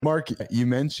Mark, you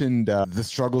mentioned the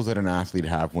struggles that an athlete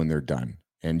have when they're done.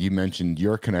 And you mentioned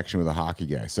your connection with a hockey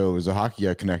guy. So it was a hockey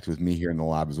guy connected with me here in the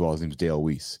lab as well. His name's Dale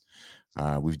Weiss.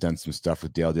 We've done some stuff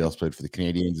with Dale. Dale's played for the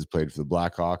Canadians, has played for the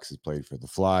Blackhawks, has played for the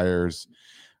Flyers.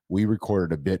 We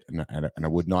recorded a bit, and I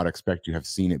would not expect you to have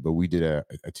seen it, but we did a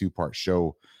two-part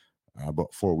show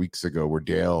about 4 weeks ago where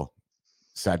Dale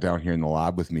sat down here in the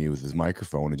lab with me with his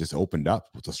microphone and just opened up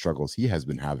with the struggles he has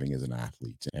been having as an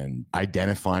athlete and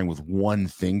identifying with one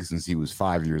thing since he was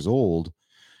 5 years old.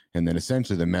 And then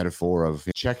essentially the metaphor of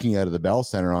checking out of the Bell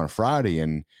Center on a Friday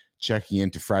and checking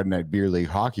into Friday Night Beer League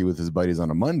hockey with his buddies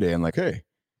on a Monday. And like, hey,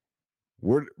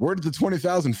 where did the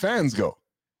 20,000 fans go?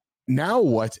 Now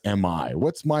what am I?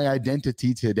 What's my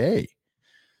identity today?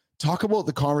 Talk about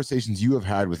the conversations you have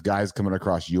had with guys coming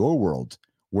across your world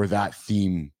where that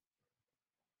theme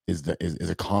is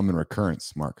a common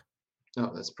recurrence, Mark.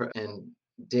 Oh, and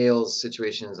Dale's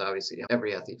situation is obviously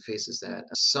every athlete faces that. Some